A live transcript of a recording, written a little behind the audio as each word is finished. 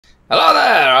Hello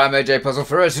there, I'm AJ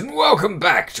PuzzleFerret, and welcome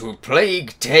back to A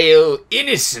Plague Tale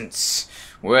Innocence,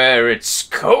 where it's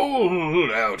cold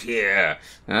out here,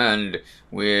 and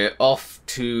we're off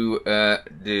to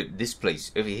this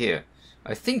place over here.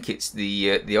 I think it's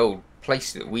the old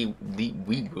place that we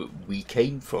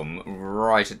came from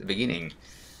right at the beginning.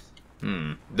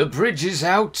 The bridge is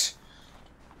out,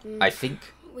 I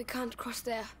think. We can't cross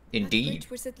there. Indeed. That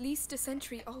bridge was at least a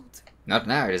century old. Not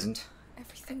now, it isn't.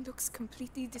 Everything looks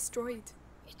completely destroyed.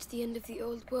 It's the end of the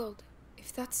old world.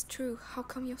 If that's true, how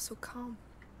come you're so calm?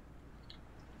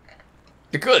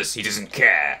 Because he doesn't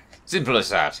care. Simple as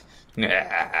that.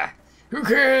 Who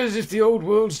cares if the old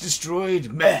world's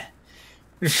destroyed? Meh.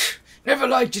 Never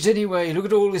liked it anyway. Look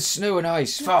at all this snow and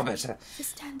ice. Look, far better. The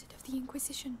standard of the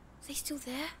Inquisition. Are they still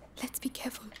there? Let's be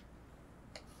careful.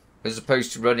 As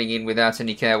opposed to running in without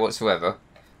any care whatsoever.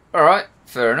 Alright,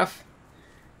 fair enough.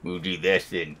 We'll do that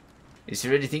then. Is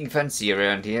there anything fancy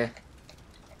around here?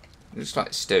 Looks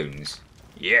like stones.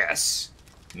 Yes!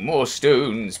 More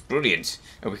stones. Brilliant.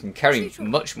 And we can carry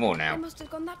much more now. They must have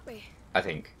gone that way. I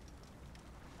think.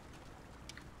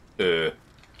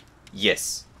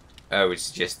 Yes. I would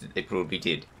suggest that they probably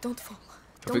did. Don't fall.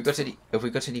 Have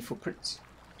we got any footprints?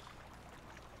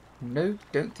 No,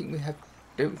 don't think we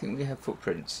have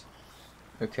footprints.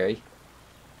 Okay.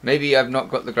 Maybe I've not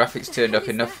got the graphics turned up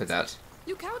enough for that.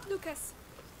 Look out, Lucas.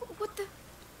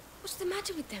 What's the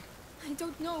matter with them? I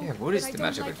don't know. Yeah, what is the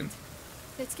matter with them?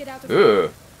 Let's get out of here.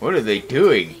 What are they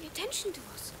doing? Paying attention to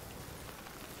us.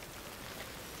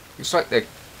 Looks like they're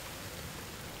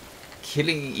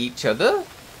killing each other?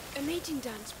 A mating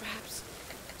dance, perhaps.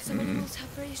 Some animals have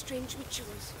very strange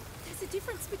rituals. There's a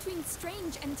difference between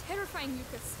strange and terrifying,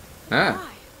 Lucas.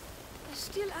 Why? They're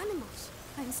still animals.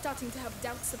 I'm starting to have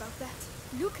doubts about that.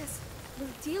 Lucas, we'll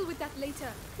deal with that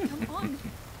later. Come on.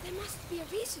 There must be a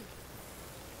reason.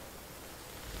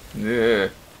 Yeah.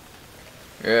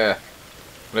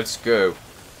 Let's go.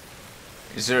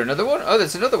 Is there another one? Oh,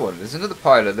 there's another one. There's another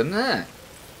pile of them there.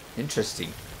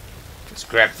 Interesting. Let's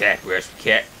grab that. Where's the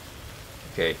cat?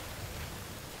 Okay.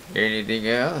 Anything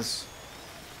else?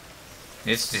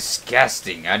 It's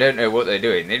disgusting. I don't know what they're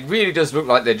doing. It really does look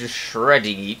like they're just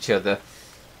shredding each other.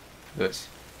 But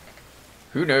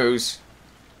who knows?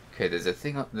 Okay, there's a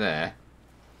thing up there.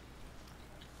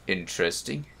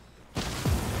 Interesting.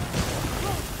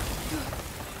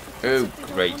 Oh,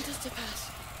 great.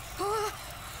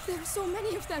 There are so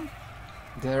many of them.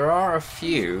 There are a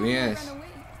few, yes. Ran away.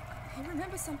 I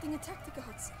remember something attacked the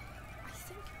guards. I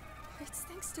think it's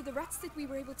thanks to the rats that we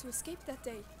were able to escape that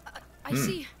day. I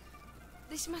see.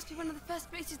 This must be one of the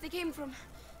first places they came from.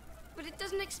 But it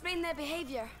doesn't explain their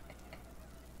behavior.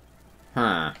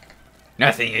 Huh.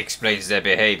 Nothing explains their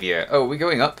behavior. Oh, are we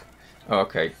going up? Oh,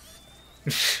 okay.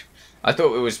 I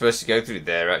thought we were supposed to go through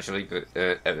there, actually, but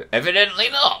evidently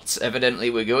not.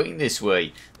 Evidently we're going this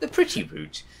way. The pretty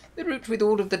route. The route with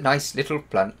all of the nice little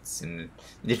plants and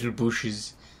little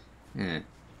bushes. Yeah.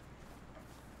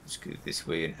 Let's go this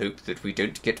way and hope that we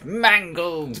don't get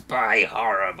mangled by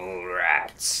horrible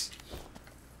rats.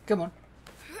 Come on.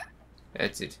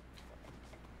 That's it.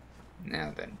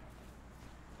 Now then.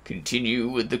 Continue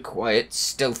with the quiet,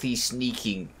 stealthy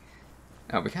sneaking.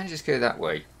 Oh, we can't just go that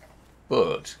way.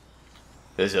 But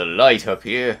there's a light up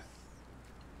here.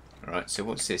 Alright, so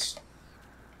what's this?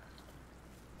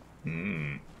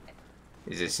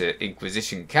 Is this an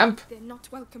Inquisition camp? They're not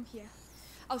welcome here.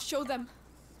 I'll show them.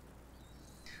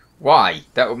 Why?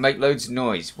 That would make loads of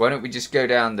noise. Why don't we just go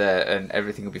down there and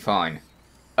everything will be fine?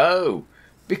 Oh,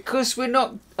 because we're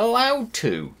not allowed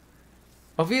to.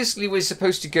 Obviously we're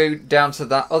supposed to go down to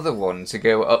that other one to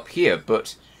go up here,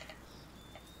 but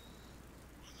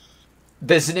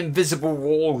there's an invisible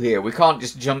wall here. We can't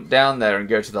just jump down there and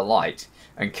go to the light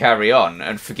and carry on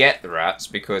and forget the rats,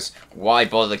 because why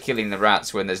bother killing the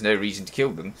rats when there's no reason to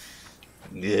kill them?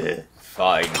 Ugh,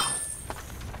 fine.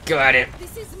 Go at it.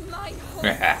 This is my home. Do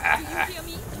you hear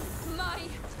me? My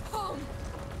home.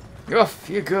 Off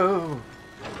you go.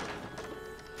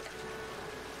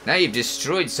 Now you've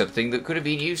destroyed something that could have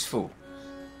been useful.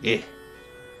 Yeah.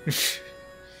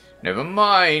 Never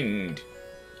mind.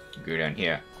 Go down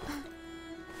here.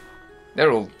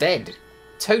 They're all dead.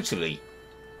 Totally.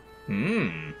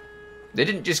 They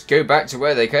didn't just go back to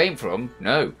where they came from.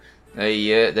 No.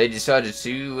 They decided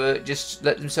to just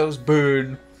let themselves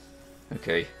burn.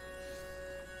 Okay.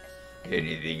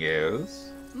 Anything else?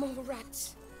 More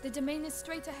rats. The domain is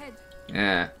straight ahead.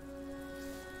 Yeah.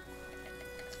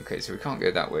 Okay, so we can't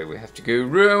go that way. We have to go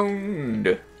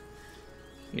round.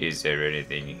 Is there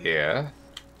anything here?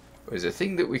 There's a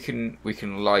thing that we can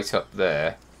light up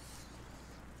there.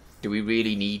 Do we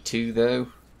really need to, though?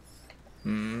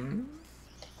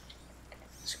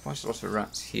 Quite a lot of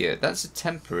rats here. That's a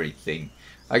temporary thing.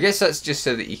 I guess that's just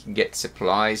so that you can get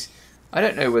supplies. I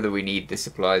don't know whether we need the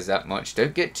supplies that much.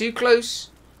 Don't get too close.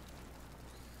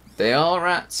 They are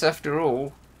rats after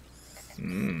all.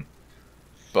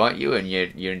 Bite you and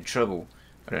you're in trouble.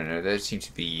 I don't know. They seem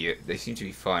to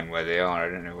be fine where they are. I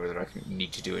don't know whether I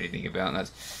need to do anything about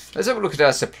that. Let's have a look at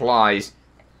our supplies.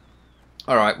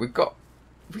 All right, we've got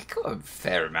a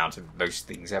fair amount of most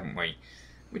things, haven't we?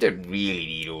 We don't really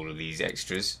need all of these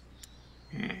extras.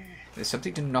 There's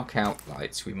something to knock out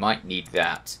lights. We might need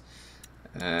that.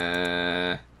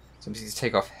 Something to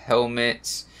take off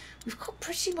helmets. We've got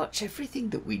pretty much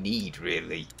everything that we need,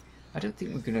 really. I don't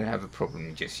think we're going to have a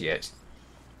problem just yet.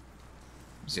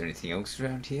 Is there anything else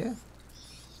around here?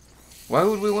 Why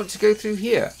would we want to go through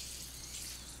here?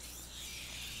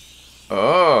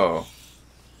 Oh,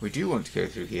 we do want to go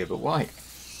through here, but why?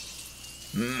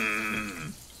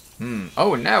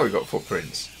 Oh, and now we've got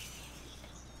footprints.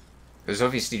 There's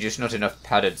obviously just not enough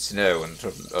padded snow on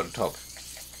top.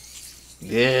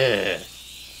 Yeah.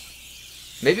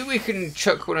 Maybe we can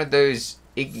chuck one of those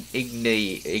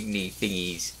igni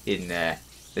thingies in there.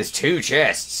 There's 2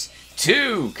 chests.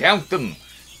 2! Count them!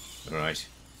 Alright.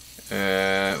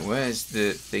 Where's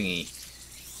the thingy?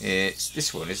 It's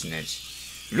this one, isn't it?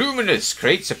 Luminous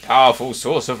creates a powerful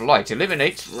source of light.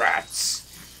 Eliminates rats.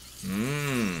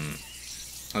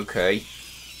 Okay.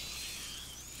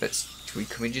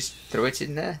 Can we just throw it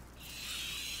in there?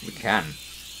 We can.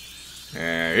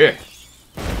 Yeah.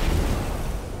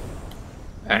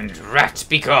 And rat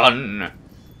be gone.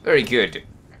 Very good.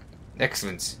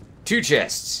 Excellent. 2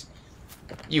 chests.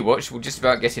 You watch, we'll just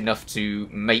about get enough to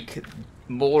make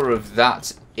more of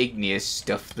that igneous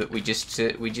stuff that we just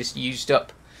used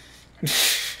up.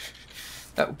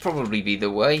 That would probably be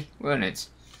the way, won't it?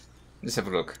 Let's have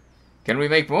a look. Can we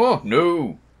make more?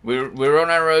 No, we're on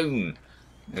our own.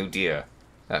 Oh dear.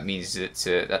 That means that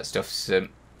that stuff's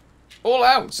all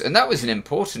out, and that was an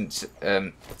important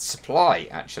supply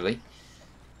actually,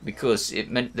 because it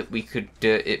meant that we could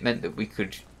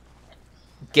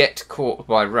get caught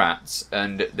by rats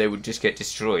and they would just get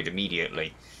destroyed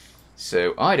immediately.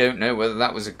 So I don't know whether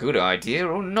that was a good idea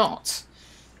or not.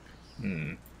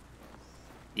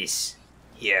 This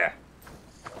here.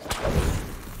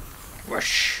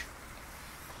 Whoosh.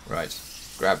 Right.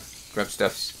 Grab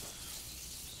stuffs.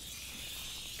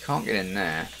 Can't get in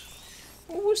there.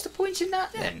 Well, what's the point in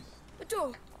that then? A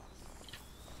door.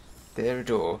 There, a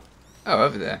door. Oh,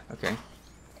 over there. Okay.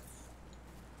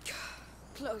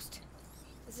 Closed.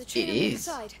 There's a chain on the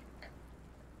side.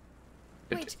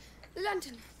 Wait, the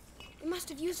lantern. We must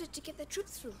have used it to get the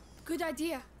troops through. Good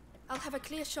idea. I'll have a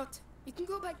clear shot. You can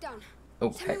go back down.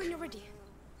 Oh, Tell heck. me when you're ready.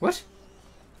 What?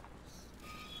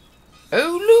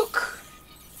 Oh, look!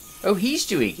 Oh, he's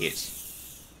doing it.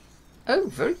 Oh,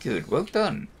 very good. Well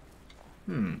done.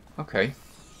 Okay.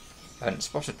 I hadn't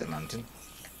spotted the lantern.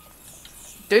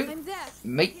 Don't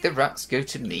make the rats go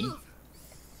to me.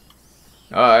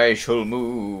 I shall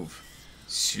move.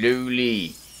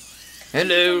 Slowly.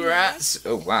 Hello, rats.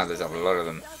 Oh, wow, there's a lot of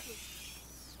them.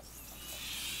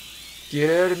 Get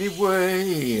out of my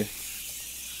way.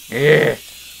 Yeah.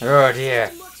 Oh,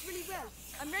 dear. It works really well.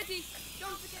 I'm ready.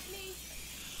 Don't forget me.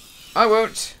 I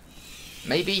won't.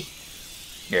 Maybe.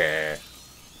 Yeah.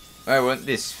 I want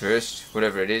this first,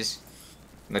 whatever it is.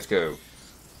 Let's go.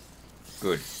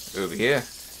 Good. Over here.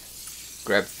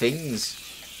 Grab things.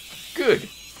 Good.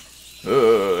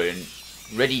 Oh, and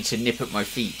ready to nip at my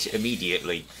feet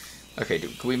immediately. Okay,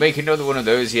 can we make another one of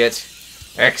those yet?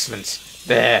 Excellent.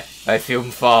 There. I feel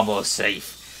far more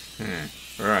safe.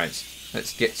 Right.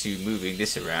 Let's get to moving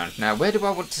this around. Now, where do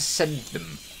I want to send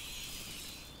them?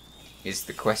 Is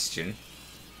the question.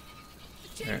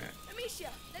 Amicia,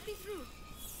 let me through.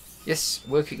 Yes,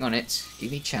 working on it.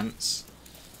 Give me a chance.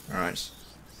 Alright.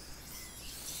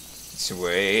 It's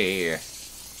away.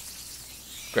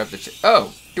 Grab the chain.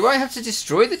 Oh! Do I have to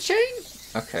destroy the chain?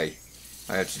 Okay.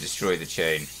 I have to destroy the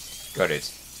chain. Got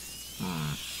it.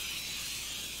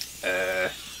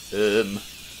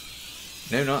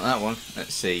 No, not that one.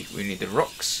 Let's see. We need the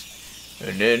rocks.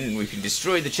 And then we can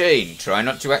destroy the chain. Try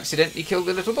not to accidentally kill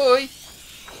the little boy.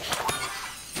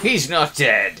 He's not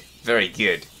dead. Very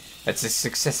good. That's a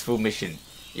successful mission.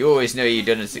 You always know you've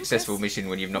done a successful mission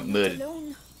when you've not murdered.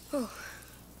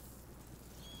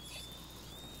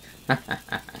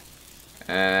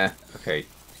 Okay.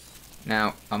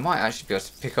 Now, I might actually be able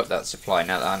to pick up that supply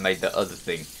now that I made that other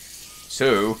thing.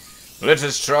 So, let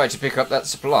us try to pick up that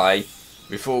supply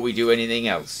before we do anything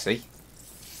else, see?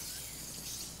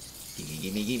 Gimme,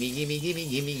 gimme, gimme, gimme,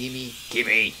 gimme, gimme,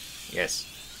 gimme. Yes.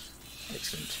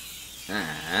 Excellent.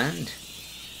 And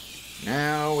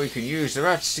Now we can use the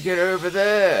rats to get over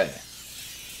there.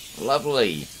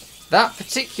 Lovely. That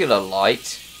particular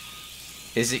light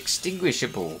is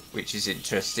extinguishable, which is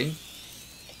interesting.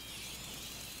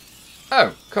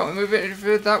 Oh, can't we move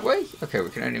it that way? Okay, we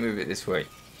can only move it this way.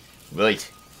 Right.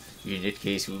 In that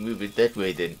case, we'll move it that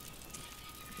way then.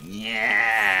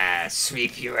 Yeah,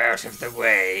 sweep you out of the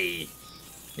way.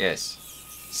 Yes.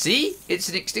 See? It's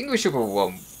an extinguishable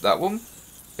one, that one.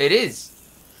 It is.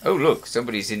 Oh, look,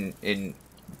 somebody's in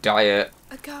dire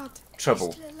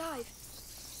trouble. Still alive.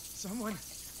 Someone,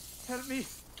 help me.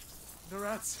 The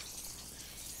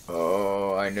rats.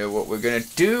 Oh, I know what we're going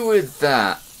to do with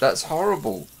that. That's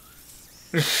horrible.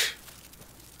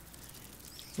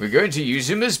 We're going to use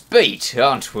him as bait,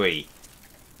 aren't we?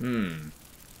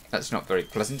 That's not very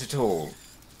pleasant at all.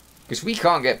 Because we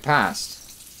can't get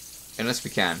past. Unless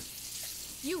we can.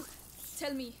 You,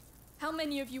 tell me, how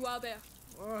many of you are there?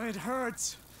 Oh, it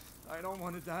hurts. I don't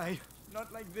want to die.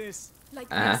 Not like this. Like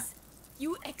this?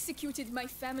 You executed my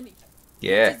family.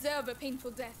 Yeah. You deserve a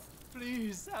painful death.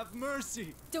 Please, have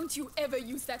mercy. Don't you ever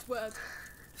use that word.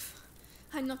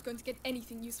 I'm not going to get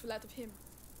anything useful out of him.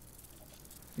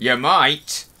 You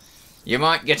might. You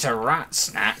might get a rat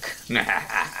snack.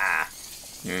 Yeah.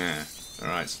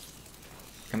 Alright.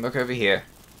 Come back over here.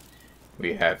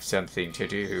 We have something to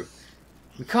do.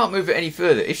 We can't move it any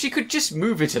further. If she could just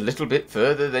move it a little bit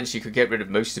further, then she could get rid of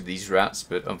most of these rats,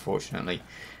 but unfortunately,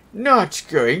 not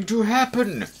going to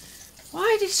happen.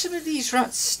 Why did some of these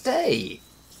rats stay?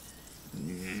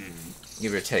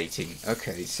 Irritating.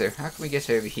 Okay, so how can we get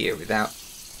over here without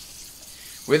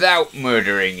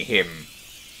murdering him?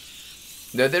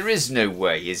 No, there is no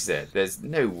way, is there? There's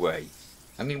no way.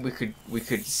 I mean, we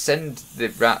could send the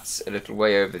rats a little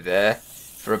way over there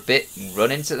for a bit and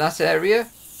run into that area.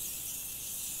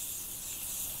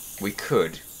 We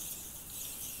could.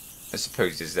 I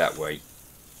suppose there's that way.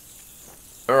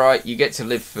 Alright, you get to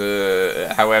live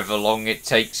for however long it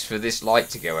takes for this light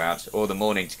to go out, or the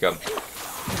morning to come.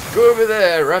 Go over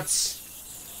there, rats!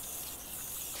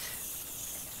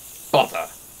 Bother!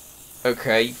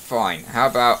 Okay, fine. How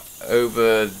about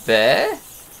over there?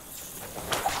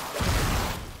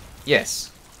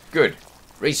 Yes. Good.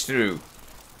 Race through.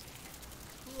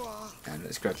 And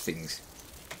let's grab things.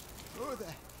 Who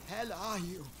the hell are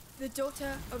you? The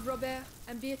daughter of Robert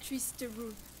and Beatrice de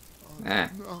Roux. Oh, Ah.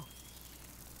 no.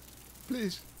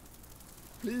 Please.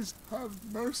 Please have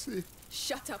mercy.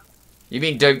 Shut up. You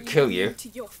mean don't kill you? To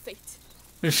your fate.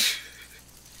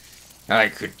 I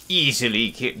could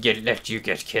easily let you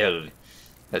get killed.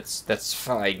 That's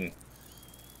fine.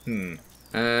 Do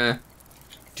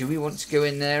we want to go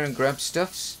in there and grab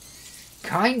stuffs?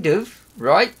 Kind of,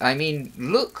 right? I mean,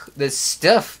 look, there's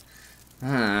stuff.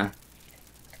 Oh,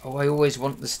 I always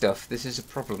want the stuff. This is a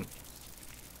problem.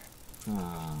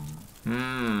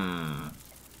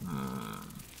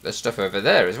 There's stuff over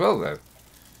there as well, though.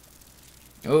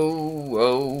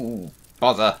 Oh,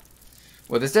 bother.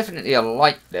 Well, there's definitely a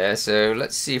light there, so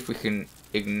let's see if we can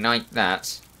ignite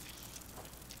that.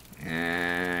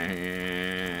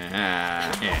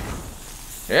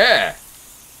 Yeah.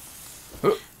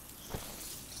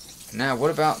 Now,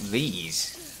 what about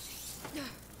these?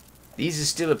 These are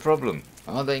still a problem,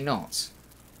 are they not?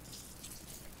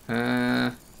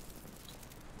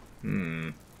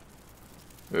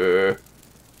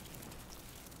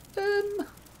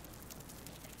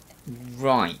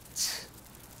 Right.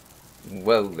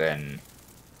 Well then.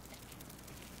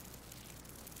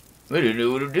 I don't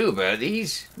know what to do about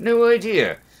these. No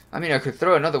idea. I mean, I could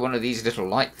throw another one of these little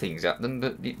light things at them,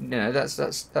 but no, that's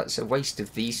a waste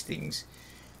of these things.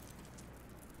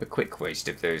 A quick waste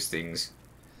of those things.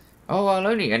 Oh, I'll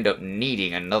only end up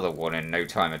needing another one in no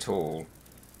time at all.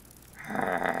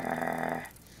 I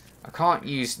can't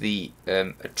use the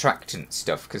attractant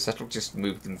stuff because that'll just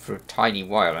move them for a tiny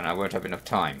while and I won't have enough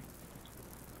time.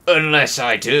 Unless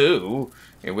I do,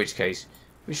 in which case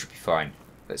we should be fine.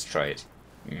 Let's try it.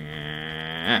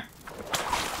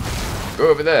 Go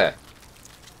over there.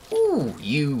 Ooh,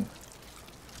 you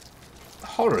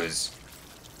horrors.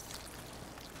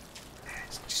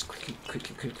 Just quickly.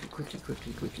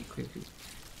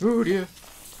 Oh dear.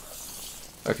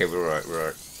 Okay, we're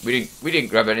alright. We didn't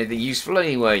grab anything useful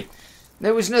anyway.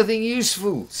 There was nothing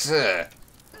useful, sir.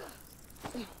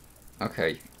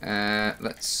 Okay,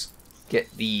 let's get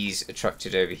these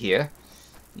attracted over here.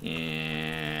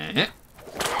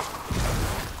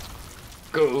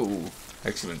 Go!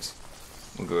 Excellent.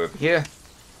 We'll go over here.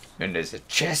 And there's a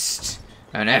chest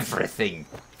and everything.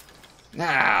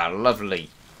 Ah, lovely.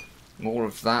 More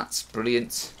of that.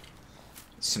 Brilliant.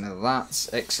 Some of that.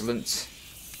 Excellent.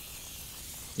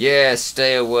 Yeah,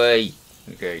 stay away.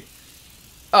 Okay.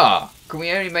 Ah, Can we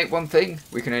only make one thing?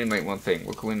 We can only make one thing.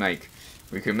 What can we make?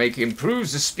 We can make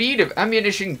improves the speed of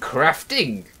ammunition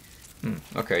crafting.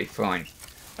 Okay, fine.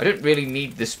 I don't really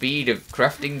need the speed of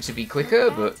crafting to be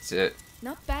quicker, but...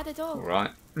 not bad at all.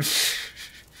 Alright.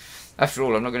 After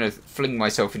all, I'm not going to fling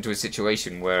myself into a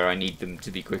situation where I need them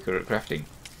to be quicker at crafting.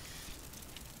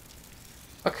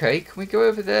 Okay, can we go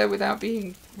over there without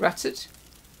being ratted?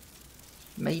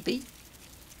 Maybe?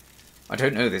 I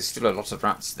don't know, there's still a lot of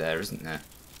rats there, isn't there?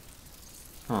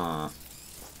 Huh.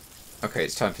 Okay,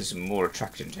 it's time for some more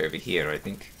attractant over here, I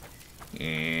think.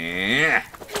 Yeah.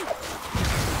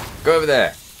 Go over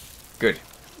there. Good.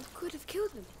 You could have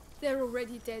killed them. They're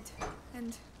already dead,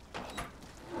 and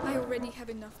I already have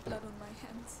enough blood on my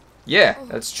hands. Yeah,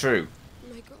 that's true.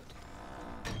 My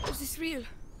God. Is this real?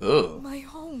 Oh. My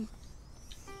home.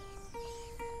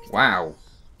 Wow.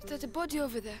 Is that a body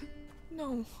over there?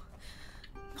 No.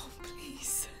 No,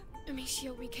 please.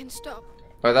 Amicia, we can stop.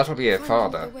 Oh, that'll be her Find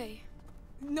father. another way.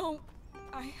 No,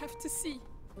 I have to see.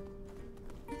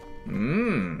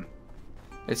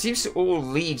 It seems to all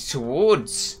lead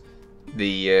towards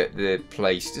the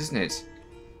place, doesn't it?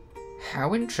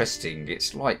 How interesting.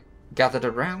 It's like gathered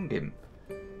around him.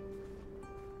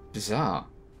 Bizarre.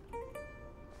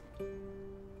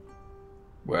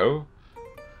 Well,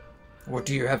 what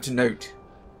do you have to note?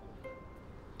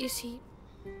 Is he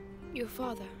your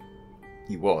father?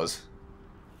 He was.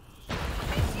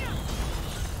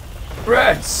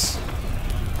 Rats!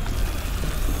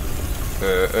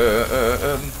 No!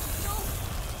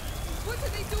 What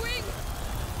are they doing?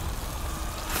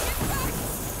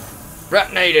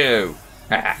 Ratnado!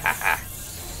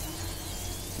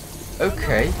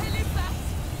 Okay.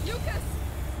 Lucas!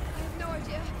 I have no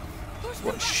idea.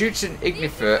 What shoots an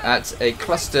ignifer at a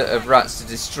cluster of rats to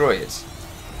destroy it?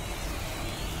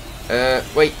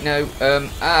 Wait, no.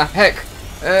 Heck.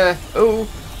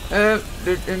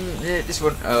 This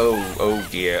one. Oh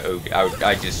dear. Oh,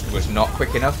 I just was not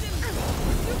quick enough.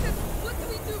 Lucas, what do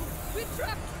we do? We're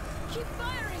trapped. Keep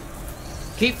firing.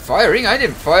 Keep firing? I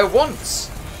didn't fire once.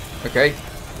 Okay.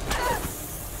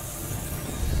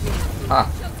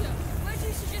 Ah. Shelter. Where do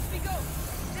you suggest we go?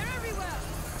 They're everywhere.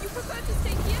 You prefer to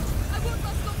stay here? I won't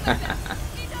last long like that.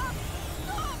 Enough!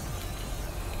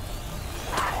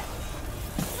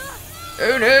 Stop!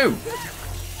 Oh no!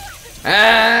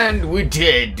 And we're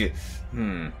dead.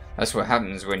 That's what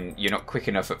happens when you're not quick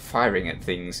enough at firing at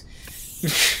things.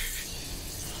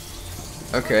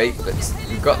 Okay,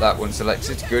 we've got that one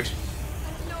selected. Good.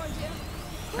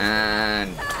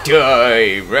 And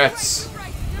die, rats.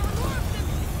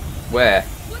 Where?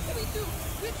 What do we do?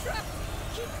 We're trapped.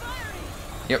 Keep firing.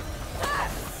 Yep.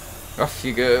 Off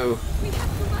you go. We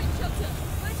have to find shelter.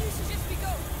 Where do you suggest we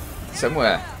go?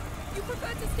 Somewhere. You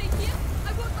prefer to stay here? I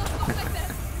won't last long like that.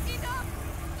 Enough!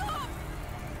 Stop!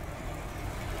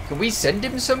 Can we send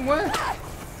him somewhere?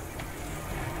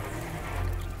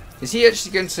 Is he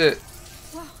actually going to...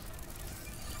 Wow.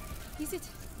 Is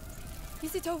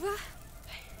it over?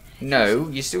 No,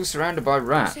 you're still surrounded by Saved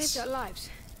rats. our lives.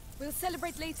 We'll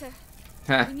celebrate later.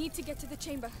 Huh. We need to get to the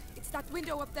chamber. It's that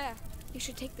window up there. You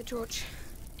should take the torch.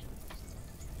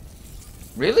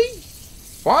 Really?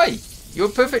 Why? You're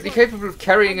perfectly capable of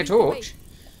carrying a torch.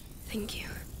 Thank you.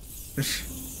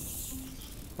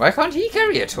 Why can't he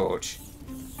carry a torch?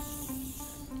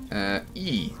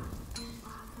 E.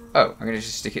 Oh, I'm going to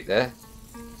just stick it there.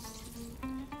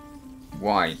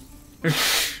 Why?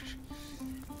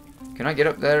 Can I get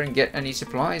up there and get any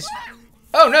supplies?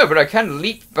 Oh no, but I can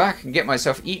leap back and get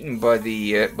myself eaten by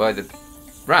the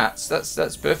rats.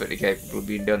 That's perfectly capable of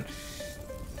being done.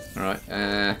 All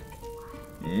right.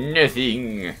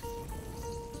 Nothing.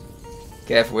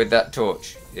 Careful with that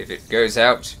torch. If it goes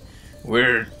out,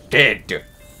 we're dead.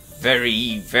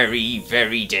 Very, very,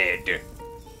 very dead.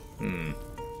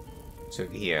 So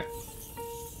over here.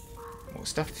 More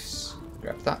stuffs.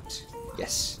 Grab that.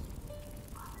 Yes.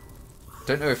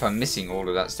 Don't know if I'm missing all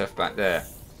of that stuff back there.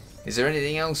 Is there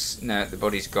anything else? No, the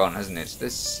body's gone, hasn't it? There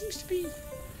seems to be...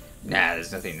 Nah,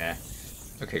 there's nothing there.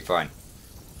 Okay, fine.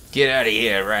 Get out of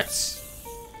here, rats.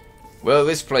 Well,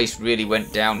 this place really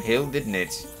went downhill, didn't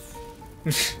it?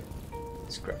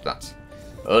 Let's grab that.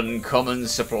 Uncommon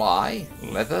supply.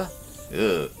 Leather.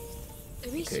 Ugh.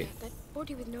 Amicia, that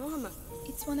body with no armor.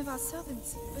 It's one of our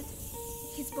servants, but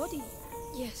his body.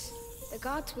 Yes, the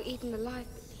guards were eaten alive,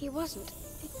 but he wasn't.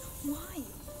 Why?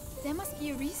 There must be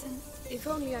a reason. If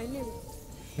only I knew.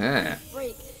 Ah.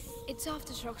 Break. Its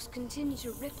aftershocks continue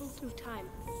to ripple through time.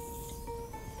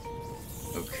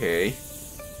 Okay.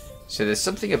 So there's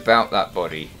something about that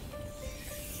body.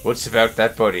 What's about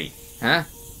that body? Huh?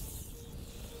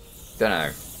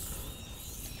 Dunno.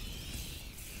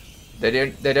 They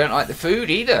don't like the food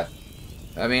either.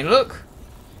 I mean, look.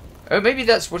 Oh, maybe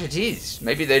that's what it is.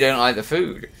 Maybe they don't like the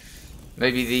food.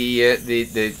 Maybe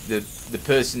the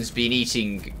person's been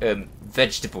eating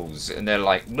vegetables and they're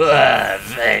like, blah,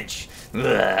 veg.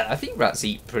 Blah. I think rats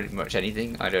eat pretty much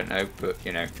anything. I don't know, but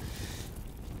you know,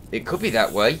 it could be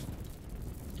that way.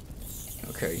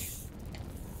 Okay.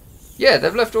 Yeah,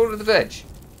 they've left all of the veg.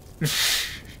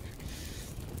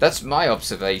 That's my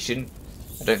observation.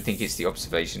 I don't think it's the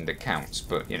observation that counts,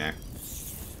 but you know.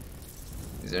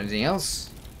 Is there anything else?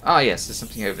 Ah, yes, there's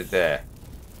something over there.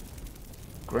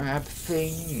 Grab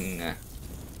thing.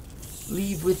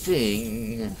 Leave with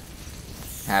thing.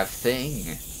 Have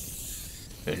thing.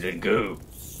 And then go.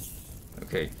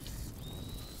 Okay.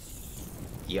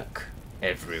 Yuck.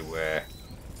 Everywhere.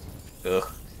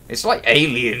 Ugh. It's like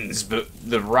Aliens, but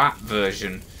the rat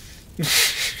version.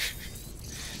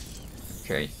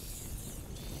 Okay.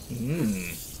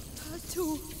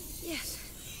 Two. Yes.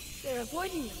 They're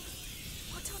avoiding them.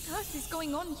 What on earth is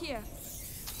going on here?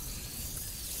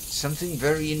 Something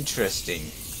very interesting.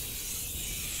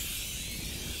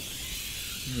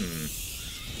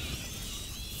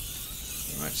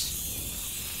 Right.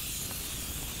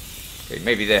 Okay,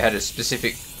 maybe they had a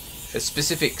specific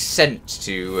scent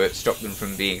to stop them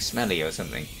from being smelly or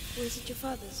something. Was it your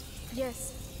father's?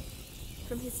 Yes.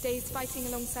 From his days fighting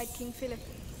alongside King Philip.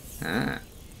 Ah.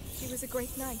 He was a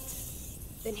great knight.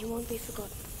 Then he won't be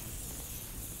forgotten.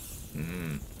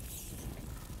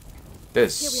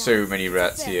 There's so many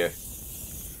rats here.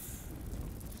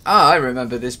 Ah, I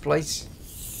remember this place.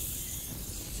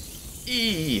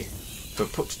 E for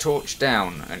put torch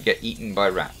down and get eaten by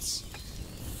rats.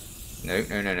 No,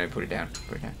 put it down.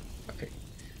 Put it down. Okay.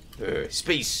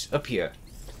 Space up here.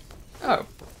 Oh.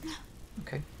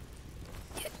 Okay.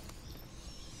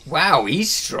 Wow,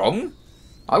 he's strong.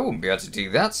 I wouldn't be able to do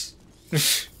that.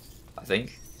 I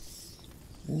think.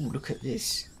 Ooh, look at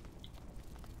this.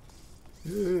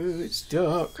 It's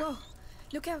dark. Whoa,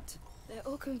 look out. They're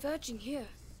all converging here.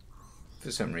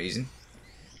 For some reason.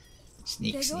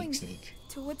 Sneak, They're going sneak.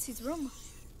 towards his room.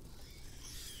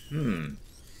 To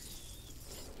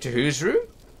whose room?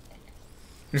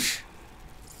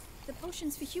 The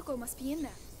potions for Hugo must be in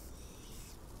there.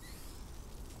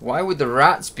 Why would the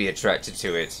rats be attracted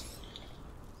to it?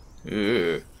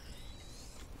 Ugh.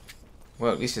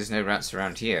 Well, at least there's no rats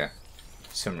around here.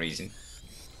 For some reason.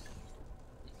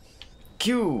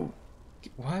 Q!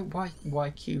 Why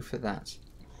Q for that?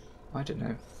 I don't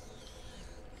know.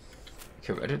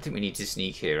 Okay, I don't think we need to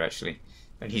sneak here, actually.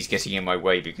 And he's getting in my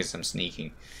way because I'm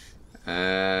sneaking.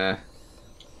 More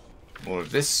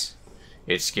of this.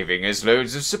 It's giving us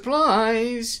loads of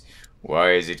supplies.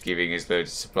 Why is it giving us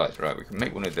loads of supplies? Right, we can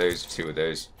make one of those, two of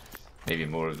those. Maybe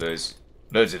more of those.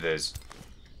 Loads of those.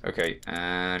 Okay,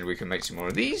 and we can make some more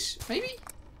of these, maybe?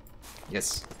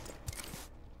 Yes.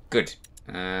 Good.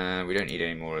 We don't need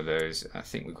any more of those. I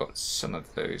think we've got some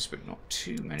of those, but not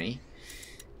too many.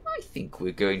 I think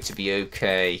we're going to be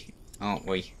okay, aren't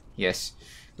we? Yes.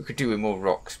 We could do with more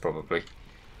rocks, probably.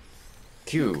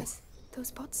 Q. Lucas,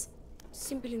 those pots?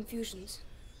 Simple infusions.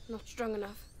 Not strong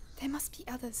enough. There must be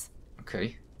others.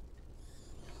 Okay.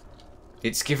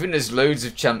 It's given us loads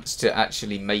of chance to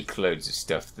actually make loads of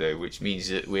stuff, though, which means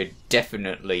that we're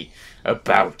definitely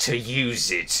about to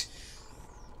use it.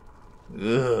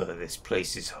 Ugh, this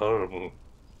place is horrible.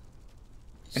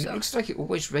 And it looks like it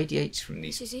always radiates from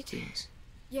these things.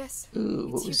 Yes. Ooh,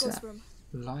 what it's was Hugo's that? room.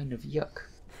 Line of yuck.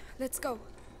 Let's go.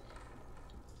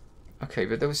 Okay,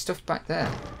 but there was stuff back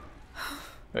there.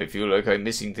 I feel like I'm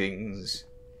missing things.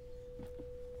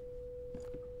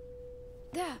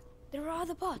 There are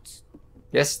other pots.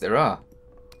 Yes, there are.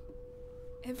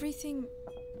 Everything's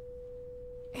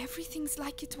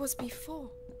like it was before.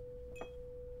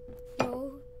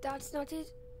 No, that's not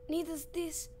it. Neither's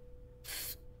this.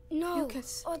 No,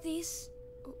 Lucas. or this.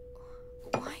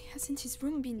 Why hasn't his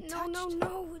room been touched?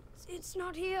 No, it's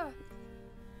not here.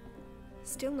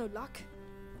 Still no luck.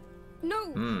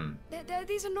 No,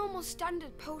 these are normal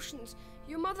standard potions.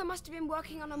 Your mother must have been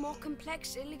working on a more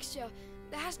complex elixir.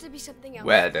 There has to be something else.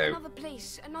 Where, though? Another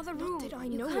place, another room. Not that I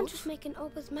You know can't of. just make an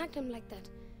opus magnum like that.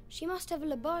 She must have a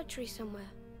laboratory somewhere.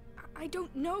 I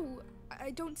don't know.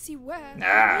 I don't see where.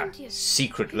 Ah, Plenteous.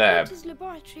 secret He lab. built his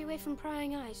laboratory away from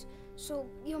prying eyes. So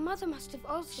your mother must have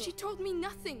also. She told me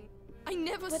nothing. I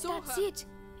never But saw that's her. it.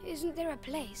 Isn't there a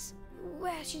place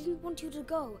where she didn't want you to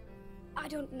go? I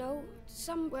don't know.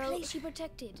 Some place she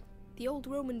protected. The old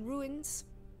Roman ruins.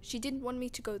 She didn't want me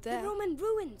to go there. The Roman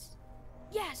ruins.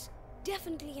 Yes,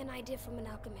 definitely an idea from an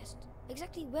alchemist.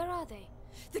 Exactly where are they?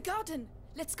 The garden.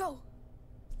 Let's go.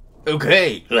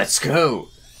 Okay, let's go.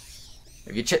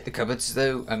 Have you checked the cupboards,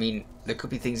 though? I mean, there could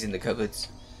be things in the cupboards.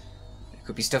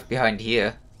 Could be stuff behind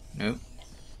here. No.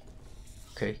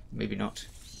 Okay, maybe not.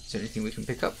 Is there anything we can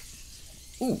pick up?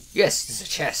 Ooh, yes, there's a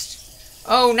chest.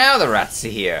 Oh, now the rats are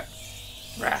here.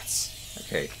 Rats.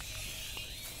 Okay.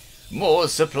 More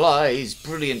supplies.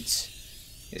 Brilliant.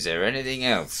 Is there anything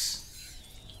else?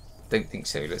 Don't think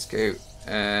so. Let's go.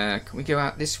 Can we go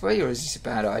out this way, or is this a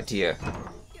bad idea?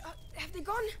 Have they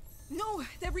gone? No,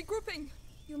 they're regrouping.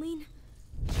 You mean?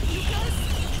 Lucas,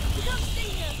 you can't stay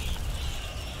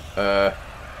here.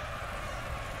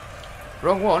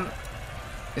 Wrong one.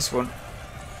 This one. To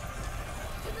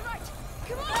the right.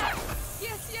 Come on.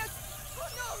 Yes, yes. Oh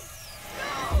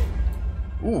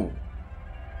no. No. Ooh.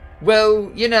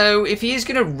 Well, you know, if he is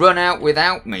going to run out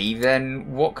without me,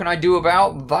 then what can I do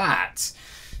about that?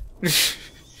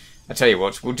 I tell you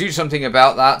what, we'll do something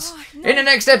about that in the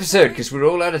next episode, because we're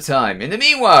all out of time. In the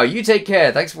meanwhile, you take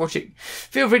care. Thanks for watching.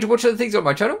 Feel free to watch other things on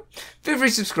my channel. Feel free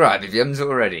to subscribe if you haven't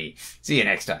already. See you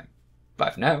next time. Bye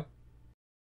for now.